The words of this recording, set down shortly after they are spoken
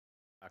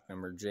Stock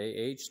number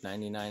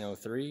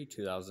JH9903,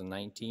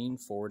 2019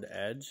 Ford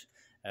Edge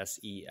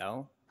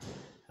SEL.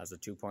 Has a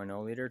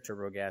 2.0 liter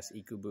turbo gas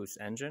EcoBoost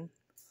engine,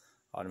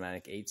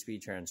 automatic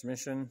 8-speed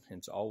transmission.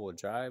 It's all-wheel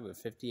drive with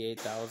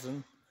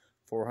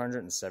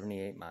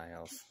 58,478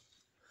 miles.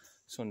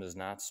 This one does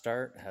not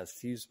start, has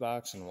fuse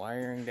box and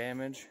wiring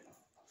damage.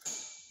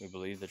 We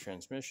believe the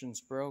transmission's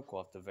broke.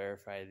 We'll have to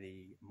verify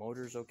the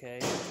motor's okay.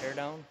 Tear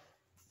down.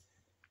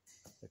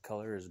 The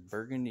color is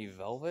burgundy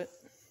velvet.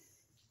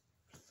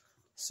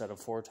 Set of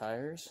 4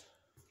 tires.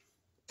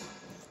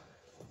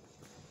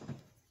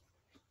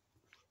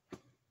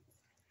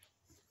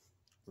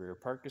 Rear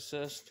park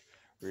assist,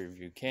 rear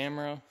view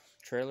camera,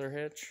 trailer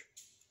hitch.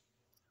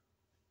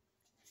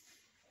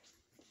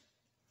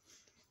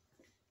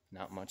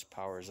 Not much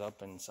powers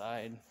up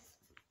inside.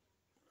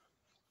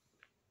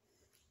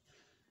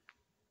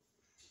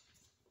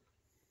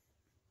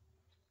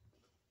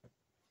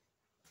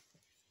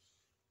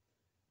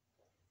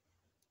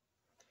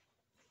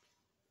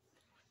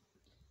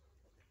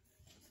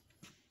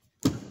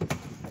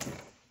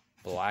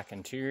 Black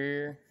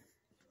interior,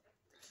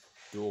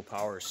 dual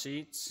power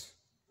seats.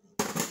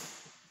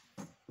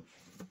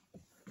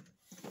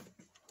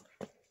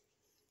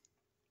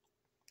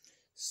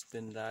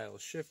 Spin dial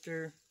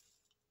shifter.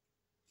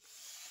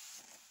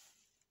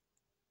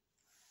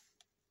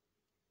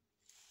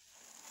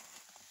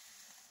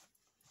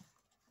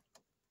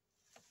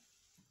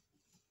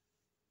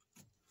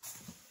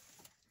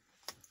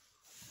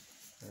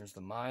 There's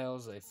the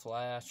miles, they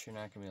flash, you're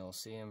not going to be able to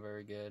see them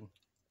very good.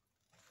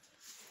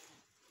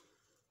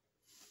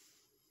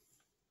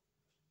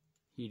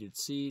 Heated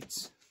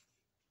seats.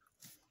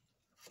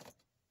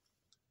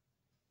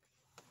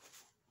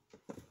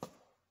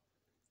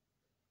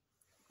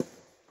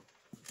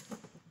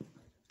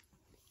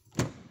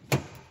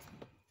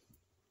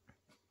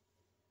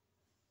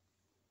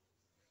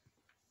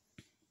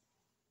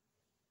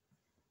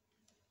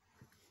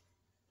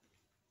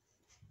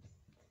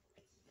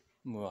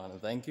 We want to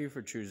thank you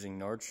for choosing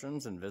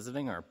Nordstrom's and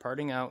visiting our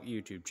Parting Out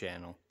YouTube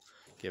channel.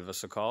 Give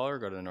us a call or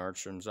go to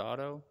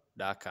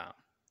nordstromsauto.com.